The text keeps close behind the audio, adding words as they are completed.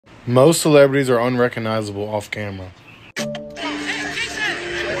Most celebrities are unrecognizable off camera. What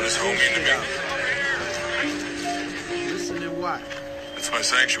does home mean to me? Listen and watch. It's my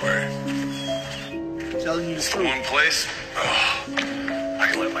sanctuary. Telling you the It's the truth. one place I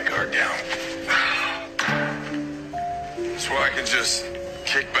can let my guard down. It's where I can just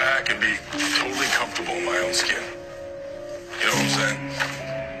kick back and be totally comfortable in my own skin. You know what I'm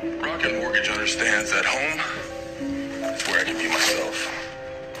saying? Rocket Mortgage understands that home is where I can be myself.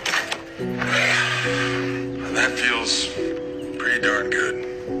 And that feels pretty darn good.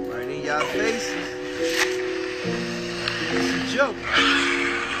 Right in y'all faces. It's a joke.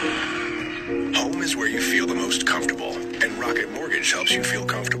 Home is where you feel the most comfortable, and Rocket Mortgage helps you feel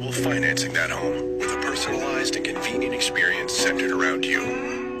comfortable financing that home with a personalized and convenient experience centered around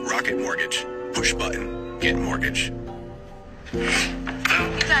you. Rocket Mortgage. Push button. Get mortgage. You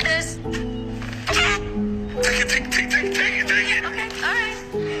got this. Take it. Okay, all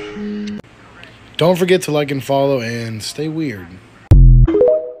right. Don't forget to like and follow and stay weird.